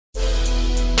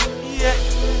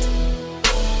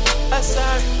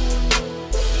Asar.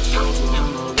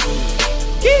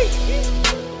 Keef.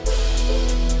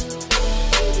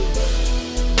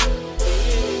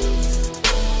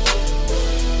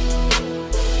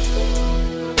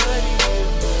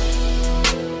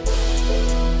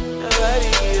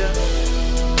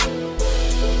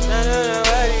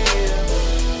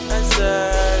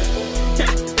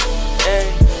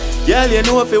 Girl, you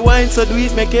know if you wine, so do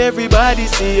it, make everybody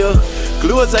see you.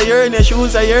 Clothes are yearn, your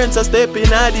shoes are yearn, so step in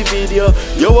the video.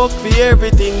 You work for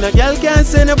everything, no girl can't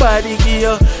say nobody give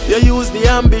you. You use the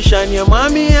ambition, your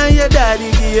mommy and your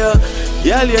daddy give you.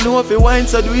 Girl, you know if you wine,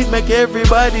 so do it, make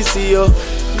everybody see you.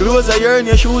 Clothes are yearn,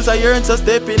 your shoes are yearn, so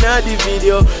step in the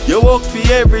video. You work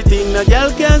for everything, no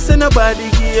girl can't say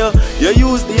nobody give you. You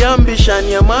use the ambition,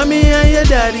 your mommy and your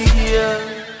daddy give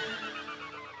you.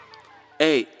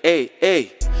 Hey, hey,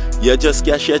 hey. You just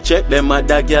cash your check, them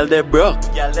other girl they broke.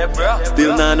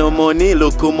 Still nah no money,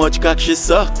 look how much cock she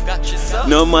suck.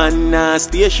 No man nah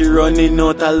stay, she running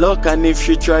out of luck. And if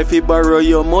she try to borrow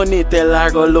your money, tell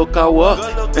her go look a walk.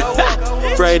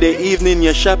 Friday evening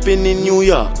you shopping in New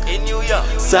York.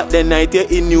 Saturday night you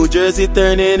in New Jersey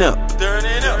turning up.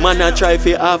 Man I try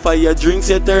to offer your drinks,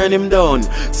 you turn him down.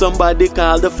 Somebody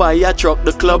call the fire truck,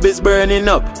 the club is burning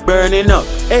up, burning up.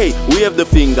 Hey, wave the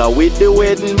finger with the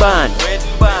wedding band.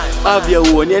 Have your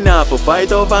own, you not for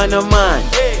fight over no man.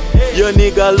 Your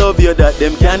nigga love you that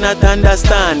them cannot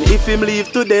understand. If him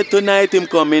leave today, tonight him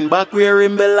coming back where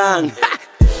him belong.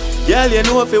 Girl, you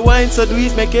know if you wine, so do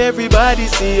it, make everybody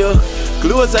see you.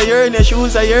 Clothes are yearn, your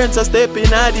shoes are yearn, so step in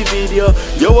the video.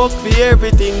 You work for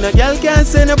everything, no girl can't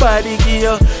say nobody give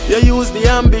you. You use the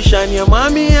ambition, your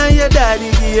mommy and your daddy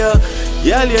give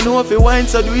you. Girl, you know if you wine,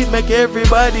 so do it, make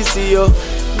everybody see you.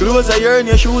 Clothes are yearn,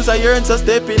 your shoes are yearn, so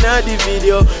step in the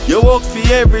video. You work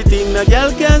for everything, no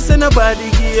girl can't say nobody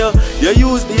give you. You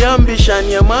use the ambition,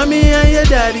 your mommy and your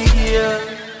daddy give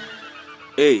you.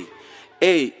 Hey,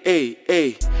 hey, hey,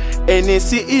 hey.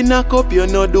 NSC in a cup, you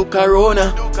no do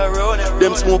corona.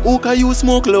 Them smoke hookah, you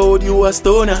smoke loud, you a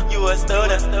stoner.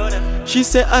 She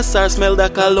say Asar smell the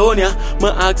colonia. Me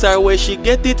ask her where she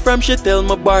get it from, she tell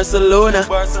me Barcelona.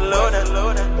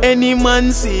 Any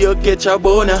man see you catch a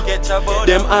boner.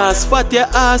 Them ass fat, your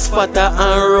ass fatter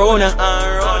and rona.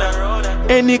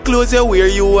 Any clothes you wear,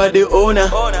 you are the owner.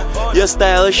 Your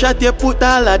style shot, you put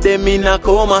all of them in a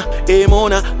coma. Hey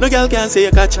Mona, no girl can say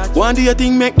you catch. One do you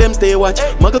think make them stay watch?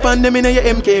 Muggle pan them in your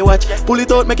MK watch. Pull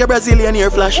it out, make your Brazilian ear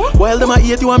flash. While them a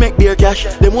eat, you a make beer cash.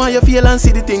 Them want you feel and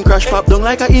see the thing crash. Pop down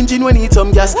like a engine when need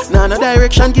some gas. Nah, no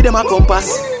direction, give them a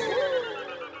compass.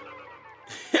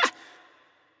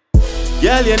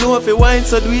 Girl, you know if you wine,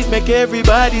 so do it, make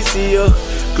everybody see you.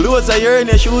 Clothes are yearn,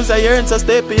 your shoes are yearn, so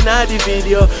step in the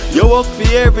video. You work for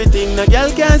everything, no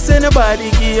girl can't say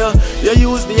nobody give you.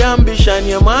 You use the ambition,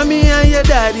 your mommy and your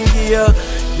daddy give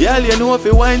you. Girl, you know if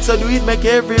you wine, so do it, make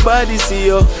everybody see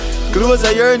you. Clothes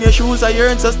are yearn, your shoes are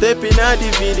yearn, so step in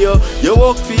the video. You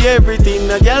work for everything,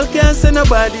 no girl can't say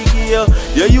nobody give you.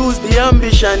 You use the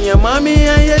ambition, your mommy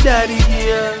and your daddy give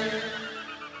you.